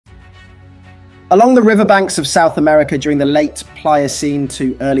Along the riverbanks of South America during the late Pliocene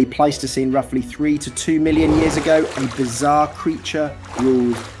to early Pleistocene, roughly 3 to 2 million years ago, a bizarre creature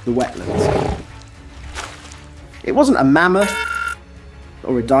ruled the wetlands. It wasn't a mammoth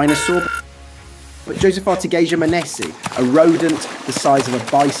or a dinosaur, but Josephoartigasia monesi, a rodent the size of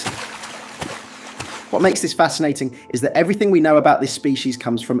a bison. What makes this fascinating is that everything we know about this species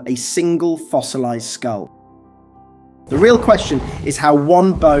comes from a single fossilized skull. The real question is how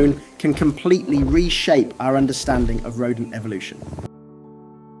one bone can completely reshape our understanding of rodent evolution.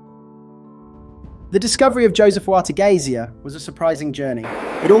 The discovery of Josephoartigasia was a surprising journey.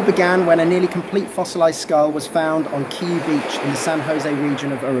 It all began when a nearly complete fossilized skull was found on Quiu Beach in the San Jose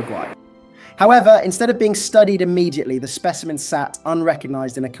region of Uruguay. However, instead of being studied immediately, the specimen sat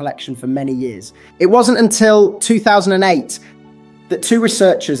unrecognized in a collection for many years. It wasn't until 2008 that two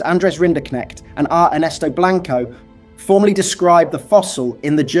researchers, Andres Rinderknecht and R. Ernesto Blanco, formally described the fossil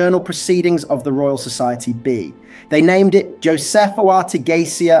in the journal Proceedings of the Royal Society B. They named it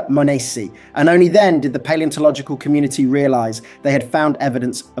Josephoartigasia monesi, and only then did the paleontological community realize they had found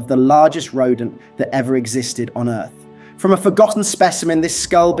evidence of the largest rodent that ever existed on Earth. From a forgotten specimen, this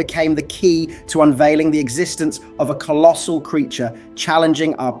skull became the key to unveiling the existence of a colossal creature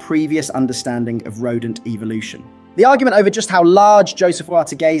challenging our previous understanding of rodent evolution. The argument over just how large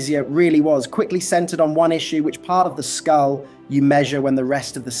Josephoartigasia really was quickly centered on one issue: which part of the skull you measure when the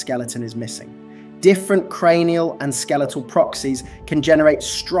rest of the skeleton is missing. Different cranial and skeletal proxies can generate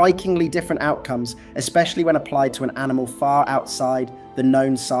strikingly different outcomes, especially when applied to an animal far outside the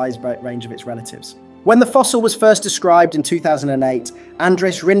known size range of its relatives. When the fossil was first described in 2008,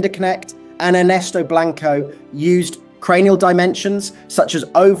 Andres Rinderknecht and Ernesto Blanco used cranial dimensions such as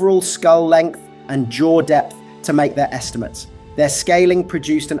overall skull length and jaw depth to make their estimates. Their scaling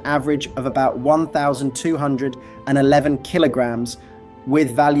produced an average of about 1,211 kilograms,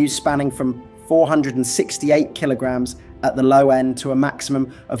 with values spanning from 468 kilograms at the low end to a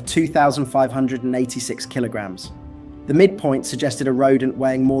maximum of 2,586 kilograms. The midpoint suggested a rodent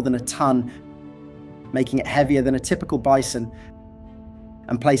weighing more than a ton, making it heavier than a typical bison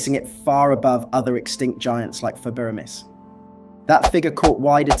and placing it far above other extinct giants like Forbiramis. That figure caught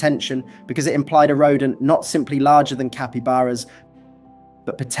wide attention because it implied a rodent not simply larger than capybaras,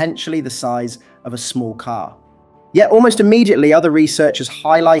 but potentially the size of a small car. Yet almost immediately, other researchers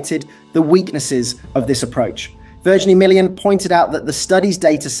highlighted the weaknesses of this approach. Virginie Millian pointed out that the study's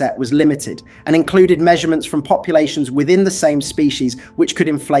dataset was limited and included measurements from populations within the same species, which could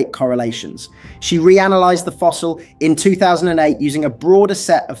inflate correlations. She reanalyzed the fossil in 2008 using a broader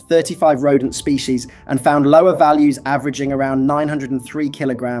set of 35 rodent species and found lower values averaging around 903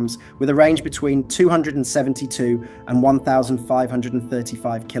 kilograms, with a range between 272 and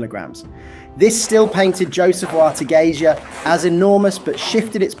 1,535 kilograms. This still painted Josephoartigasia as enormous, but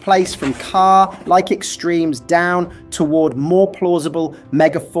shifted its place from car-like extremes down toward more plausible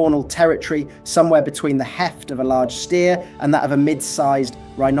megafaunal territory, somewhere between the heft of a large steer and that of a mid-sized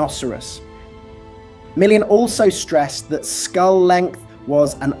rhinoceros. Millian also stressed that skull length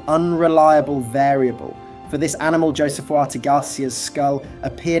was an unreliable variable. For this animal, Josephoartigasia's skull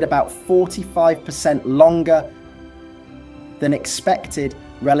appeared about 45% longer than expected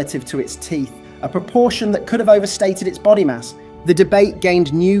relative to its teeth, a proportion that could have overstated its body mass. The debate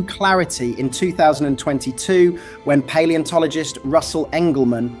gained new clarity in 2022 when paleontologist Russell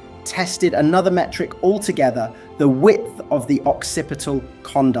Engelman tested another metric altogether: the width of the occipital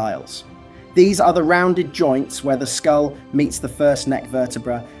condyles. These are the rounded joints where the skull meets the first neck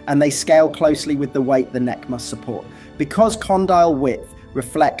vertebra, and they scale closely with the weight the neck must support. Because condyle width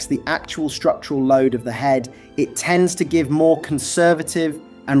reflects the actual structural load of the head, it tends to give more conservative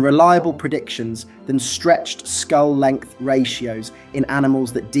and reliable predictions than stretched skull length ratios in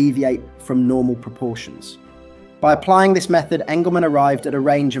animals that deviate from normal proportions. By applying this method, Engelman arrived at a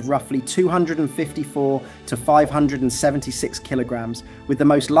range of roughly 254 to 576 kilograms, with the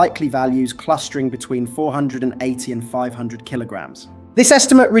most likely values clustering between 480 and 500 kilograms. This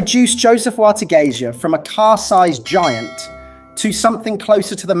estimate reduced Josephoartigasia from a car-sized giant to something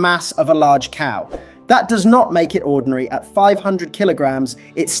closer to the mass of a large cow. That does not make it ordinary. At 500 kilograms,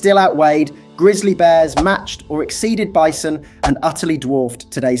 it still outweighed grizzly bears, matched or exceeded bison, and utterly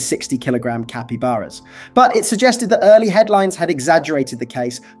dwarfed today's 60-kilogram capybaras. But it suggested that early headlines had exaggerated the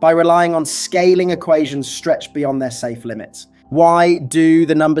case by relying on scaling equations stretched beyond their safe limits. Why do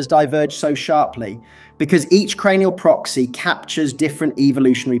the numbers diverge so sharply? because each cranial proxy captures different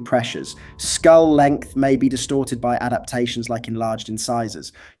evolutionary pressures. Skull length may be distorted by adaptations like enlarged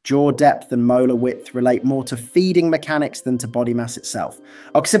incisors. Jaw depth and molar width relate more to feeding mechanics than to body mass itself.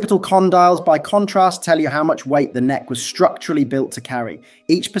 Occipital condyles, by contrast, tell you how much weight the neck was structurally built to carry.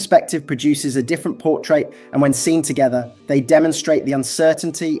 Each perspective produces a different portrait, and when seen together, they demonstrate the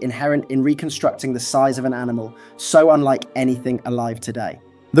uncertainty inherent in reconstructing the size of an animal, so unlike anything alive today.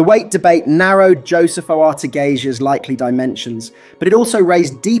 The weight debate narrowed Josephoartigasia's likely dimensions, but it also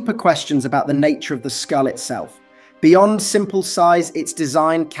raised deeper questions about the nature of the skull itself. Beyond simple size, its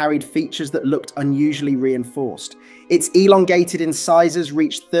design carried features that looked unusually reinforced. Its elongated incisors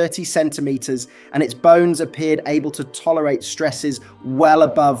reached 30 centimeters, and its bones appeared able to tolerate stresses well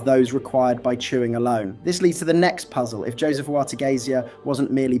above those required by chewing alone. This leads to the next puzzle. If Josephoartigasia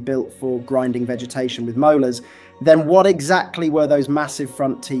wasn't merely built for grinding vegetation with molars, then what exactly were those massive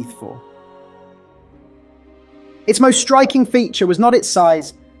front teeth for? Its most striking feature was not its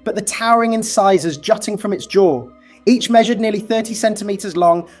size, but the towering incisors jutting from its jaw. Each measured nearly 30 centimeters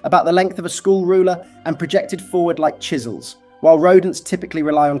long, about the length of a school ruler, and projected forward like chisels, while rodents typically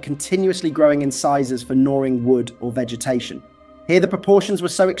rely on continuously growing incisors for gnawing wood or vegetation. Here the proportions were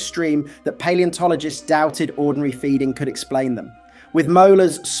so extreme that paleontologists doubted ordinary feeding could explain them. With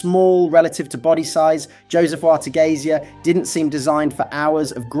molars small relative to body size, Josephoartigasia didn't seem designed for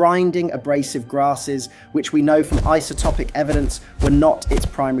hours of grinding abrasive grasses, which we know from isotopic evidence were not its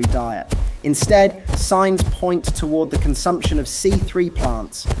primary diet. Instead, signs point toward the consumption of C3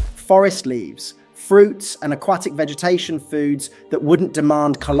 plants, forest leaves, fruits, and aquatic vegetation foods that wouldn't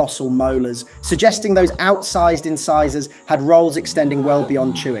demand colossal molars, suggesting those outsized incisors had roles extending well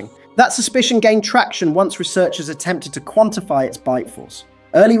beyond chewing. That suspicion gained traction once researchers attempted to quantify its bite force.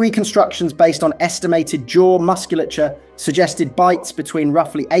 Early reconstructions based on estimated jaw musculature suggested bites between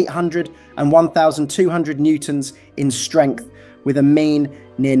roughly 800 and 1,200 newtons in strength, with a mean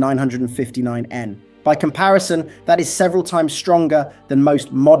near 959 N. By comparison, that is several times stronger than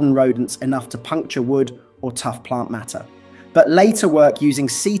most modern rodents, enough to puncture wood or tough plant matter. But later work using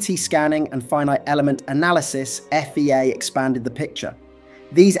CT scanning and finite element analysis, FEA, expanded the picture.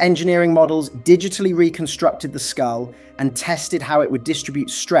 These engineering models digitally reconstructed the skull and tested how it would distribute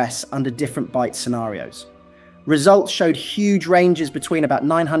stress under different bite scenarios. Results showed huge ranges between about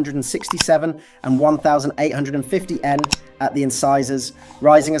 967 and 1,850 N at the incisors,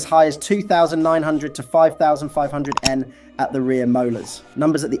 rising as high as 2,900 to 5,500 N at the rear molars.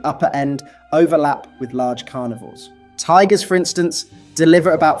 Numbers at the upper end overlap with large carnivores. Tigers, for instance,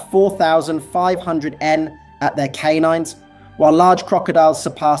 deliver about 4,500 N at their canines, while large crocodiles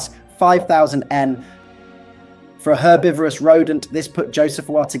surpass 5,000 N. For a herbivorous rodent, this put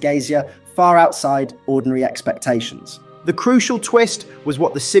Josephoartigasia far outside ordinary expectations. The crucial twist was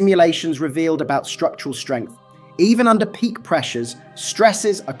what the simulations revealed about structural strength. Even under peak pressures,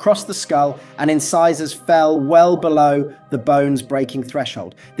 stresses across the skull and incisors fell well below the bone's breaking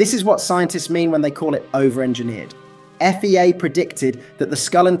threshold. This is what scientists mean when they call it over-engineered. FEA predicted that the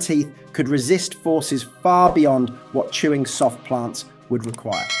skull and teeth could resist forces far beyond what chewing soft plants would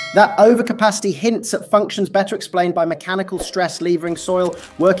require. That overcapacity hints at functions better explained by mechanical stress levering soil,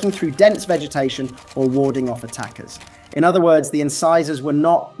 working through dense vegetation, or warding off attackers. In other words, the incisors were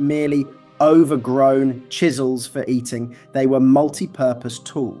not merely overgrown chisels for eating, they were multi-purpose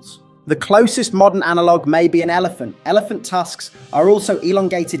tools. The closest modern analogue may be an elephant. Elephant tusks are also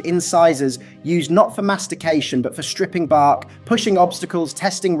elongated incisors used not for mastication but for stripping bark, pushing obstacles,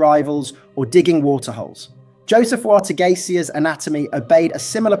 testing rivals, or digging water holes. Josephoartigasia's anatomy obeyed a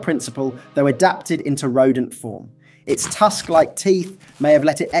similar principle, though adapted into rodent form. Its tusk-like teeth may have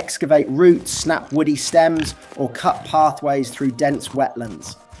let it excavate roots, snap woody stems, or cut pathways through dense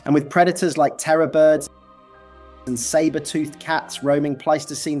wetlands. And with predators like terror birds and saber-toothed cats roaming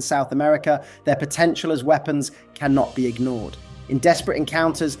Pleistocene South America, their potential as weapons cannot be ignored. In desperate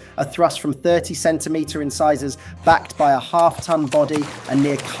encounters, a thrust from 30-centimeter incisors backed by a half-ton body and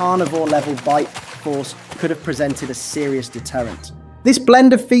near carnivore-level bite force could have presented a serious deterrent. This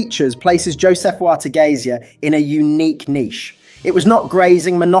blend of features places Josephoartigasia in a unique niche. It was not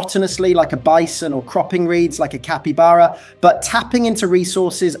grazing monotonously like a bison or cropping reeds like a capybara, but tapping into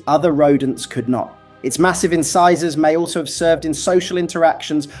resources other rodents could not. Its massive incisors may also have served in social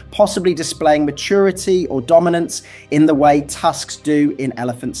interactions, possibly displaying maturity or dominance in the way tusks do in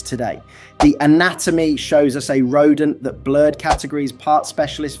elephants today. The anatomy shows us a rodent that blurred categories: part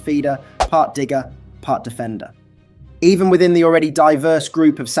specialist feeder, part digger, part defender. Even within the already diverse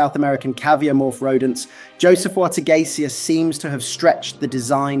group of South American caviomorph rodents, Josephoartigasia seems to have stretched the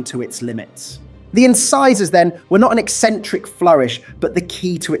design to its limits. The incisors, then, were not an eccentric flourish, but the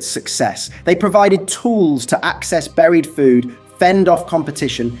key to its success. They provided tools to access buried food, fend off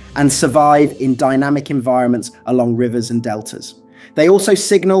competition, and survive in dynamic environments along rivers and deltas. They also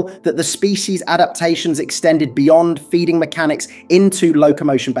signal that the species' adaptations extended beyond feeding mechanics into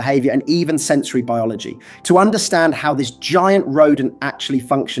locomotion behavior and even sensory biology. To understand how this giant rodent actually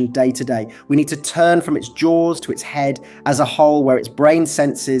functioned day to day, we need to turn from its jaws to its head as a whole, where its brain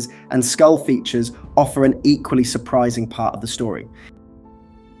senses and skull features offer an equally surprising part of the story.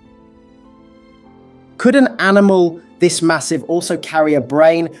 Could an animal this massive also carry a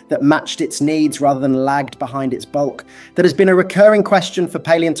brain that matched its needs rather than lagged behind its bulk? That has been a recurring question for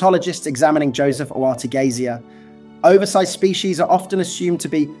paleontologists examining Josephoartigasia. Oversized species are often assumed to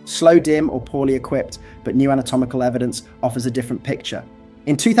be slow, dim, or poorly equipped, but new anatomical evidence offers a different picture.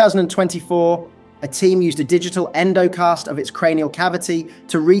 In 2024, a team used a digital endocast of its cranial cavity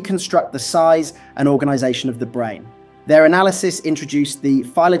to reconstruct the size and organization of the brain. Their analysis introduced the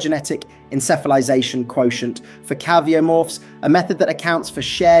phylogenetic encephalization quotient for caviomorphs, a method that accounts for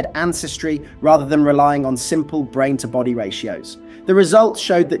shared ancestry rather than relying on simple brain-to-body ratios. The results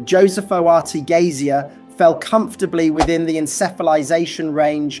showed that Josephoartigasia fell comfortably within the encephalization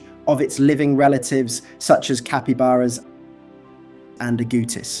range of its living relatives, such as capybaras and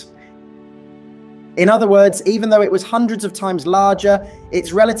agoutis. In other words, even though it was hundreds of times larger,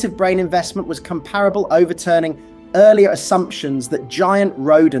 its relative brain investment was comparable, overturning earlier assumptions that giant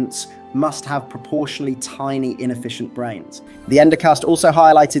rodents must have proportionally tiny, inefficient brains. The endocast also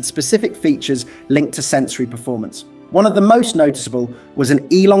highlighted specific features linked to sensory performance. One of the most noticeable was an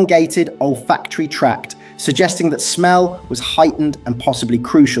elongated olfactory tract, suggesting that smell was heightened and possibly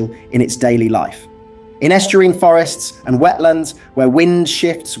crucial in its daily life. In estuarine forests and wetlands, where wind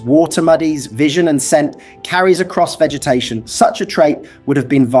shifts, water muddies, vision and scent carries across vegetation, such a trait would have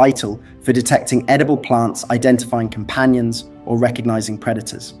been vital for detecting edible plants, identifying companions, or recognizing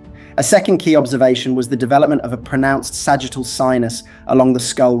predators. A second key observation was the development of a pronounced sagittal sinus along the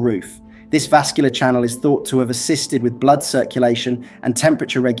skull roof. This vascular channel is thought to have assisted with blood circulation and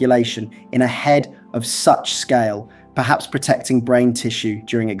temperature regulation in a head of such scale, perhaps protecting brain tissue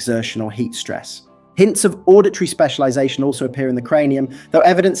during exertion or heat stress. Hints of auditory specialization also appear in the cranium, though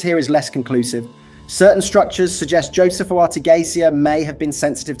evidence here is less conclusive. Certain structures suggest Josephoartigasia may have been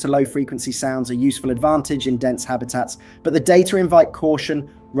sensitive to low-frequency sounds, a useful advantage in dense habitats, but the data invite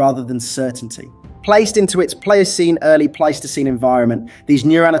caution rather than certainty. Placed into its Pliocene, early Pleistocene environment, these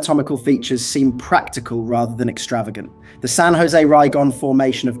neuroanatomical features seem practical rather than extravagant. The San Jose Rigon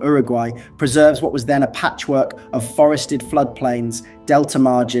Formation of Uruguay preserves what was then a patchwork of forested floodplains, delta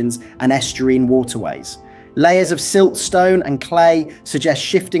margins, and estuarine waterways. Layers of siltstone and clay suggest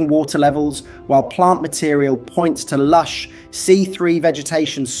shifting water levels, while plant material points to lush, C3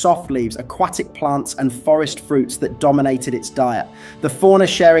 vegetation, soft leaves, aquatic plants, and forest fruits that dominated its diet. The fauna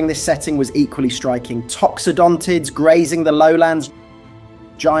sharing this setting was equally striking. Toxodontids grazing the lowlands,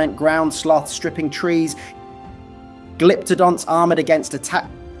 giant ground sloths stripping trees, glyptodonts armored against attack,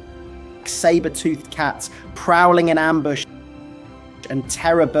 saber-toothed cats prowling in ambush, and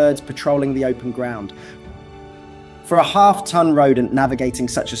terror birds patrolling the open ground. For a half-ton rodent navigating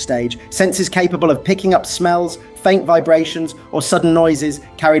such a stage, senses capable of picking up smells, faint vibrations, or sudden noises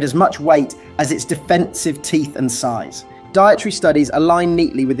carried as much weight as its defensive teeth and size. Dietary studies align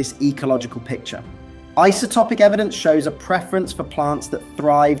neatly with this ecological picture. Isotopic evidence shows a preference for plants that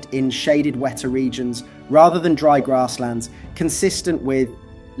thrived in shaded, wetter regions rather than dry grasslands, consistent with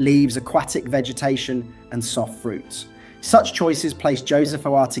leaves, aquatic vegetation, and soft fruits. Such choices place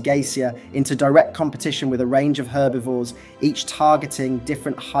Josephoartigasia into direct competition with a range of herbivores, each targeting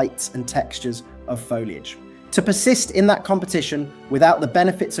different heights and textures of foliage. To persist in that competition without the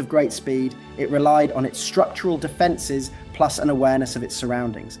benefits of great speed, it relied on its structural defenses plus an awareness of its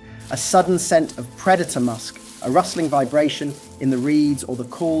surroundings. A sudden scent of predator musk, a rustling vibration in the reeds, or the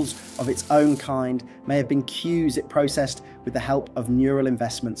calls of its own kind may have been cues it processed with the help of neural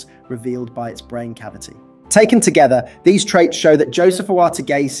investments revealed by its brain cavity. Taken together, these traits show that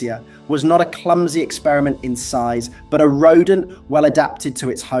Josephoartigasia was not a clumsy experiment in size, but a rodent well adapted to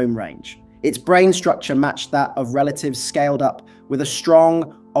its home range. Its brain structure matched that of relatives scaled up with a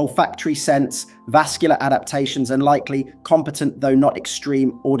strong olfactory sense, vascular adaptations, and likely competent, though not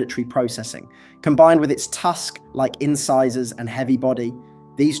extreme, auditory processing. Combined with its tusk-like incisors and heavy body,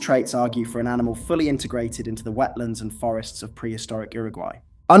 these traits argue for an animal fully integrated into the wetlands and forests of prehistoric Uruguay.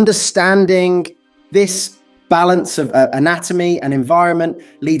 Understanding this balance of anatomy and environment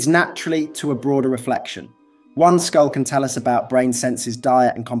leads naturally to a broader reflection. One skull can tell us about brain senses,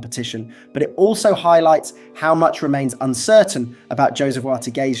 diet, and competition, but it also highlights how much remains uncertain about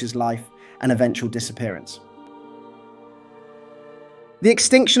Josephoartigasia's life and eventual disappearance. The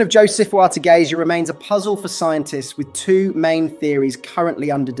extinction of Josephoartigasia remains a puzzle for scientists, with two main theories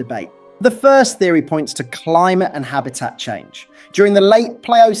currently under debate. The first theory points to climate and habitat change. During the late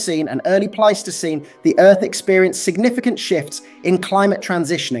Pliocene and early Pleistocene, the Earth experienced significant shifts in climate,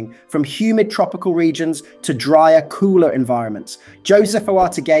 transitioning from humid tropical regions to drier, cooler environments.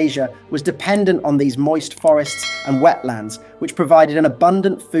 Josephoartigasia was dependent on these moist forests and wetlands, which provided an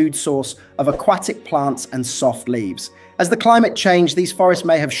abundant food source of aquatic plants and soft leaves. As the climate changed, these forests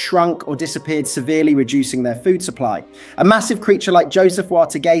may have shrunk or disappeared, severely reducing their food supply. A massive creature like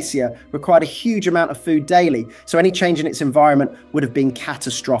Josephoartigasia required a huge amount of food daily, so any change in its environment would have been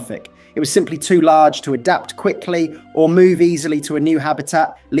catastrophic. It was simply too large to adapt quickly or move easily to a new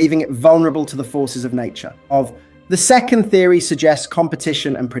habitat, leaving it vulnerable to the forces of nature. The second theory suggests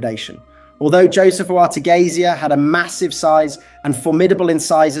competition and predation. Although Josephoartigasia had a massive size and formidable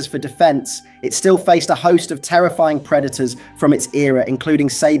incisors for defense, it still faced a host of terrifying predators from its era, including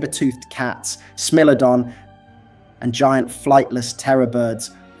saber-toothed cats, Smilodon, and giant flightless terror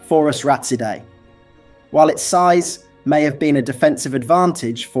birds, Forus ratsidae. While its size may have been a defensive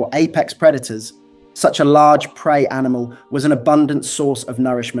advantage for apex predators, such a large prey animal was an abundant source of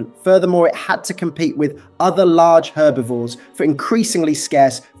nourishment. Furthermore, it had to compete with other large herbivores for increasingly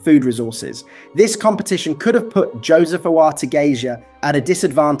scarce food resources. This competition could have put Josephoartigasia at a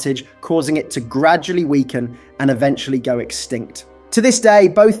disadvantage, causing it to gradually weaken and eventually go extinct. To this day,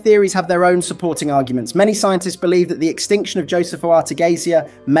 both theories have their own supporting arguments. Many scientists believe that the extinction of Josephoartigasia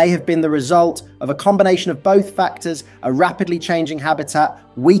may have been the result of a combination of both factors. A rapidly changing habitat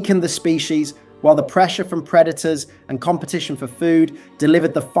weakened the species, while the pressure from predators and competition for food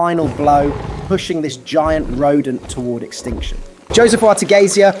delivered the final blow, pushing this giant rodent toward extinction.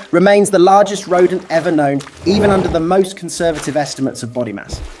 Josephoartigasia remains the largest rodent ever known, even under the most conservative estimates of body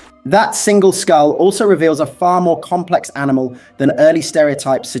mass. That single skull also reveals a far more complex animal than early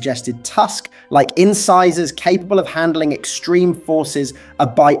stereotypes suggested. Tusk-like incisors capable of handling extreme forces, a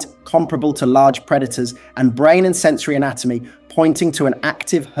bite comparable to large predators, and brain and sensory anatomy pointing to an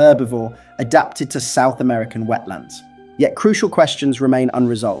active herbivore adapted to South American wetlands. Yet crucial questions remain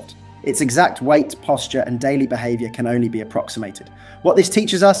unresolved. Its exact weight, posture, and daily behavior can only be approximated. What this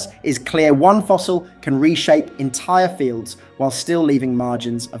teaches us is clear: one fossil can reshape entire fields while still leaving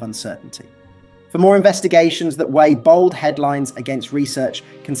margins of uncertainty. For more investigations that weigh bold headlines against research,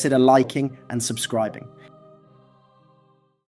 consider liking and subscribing.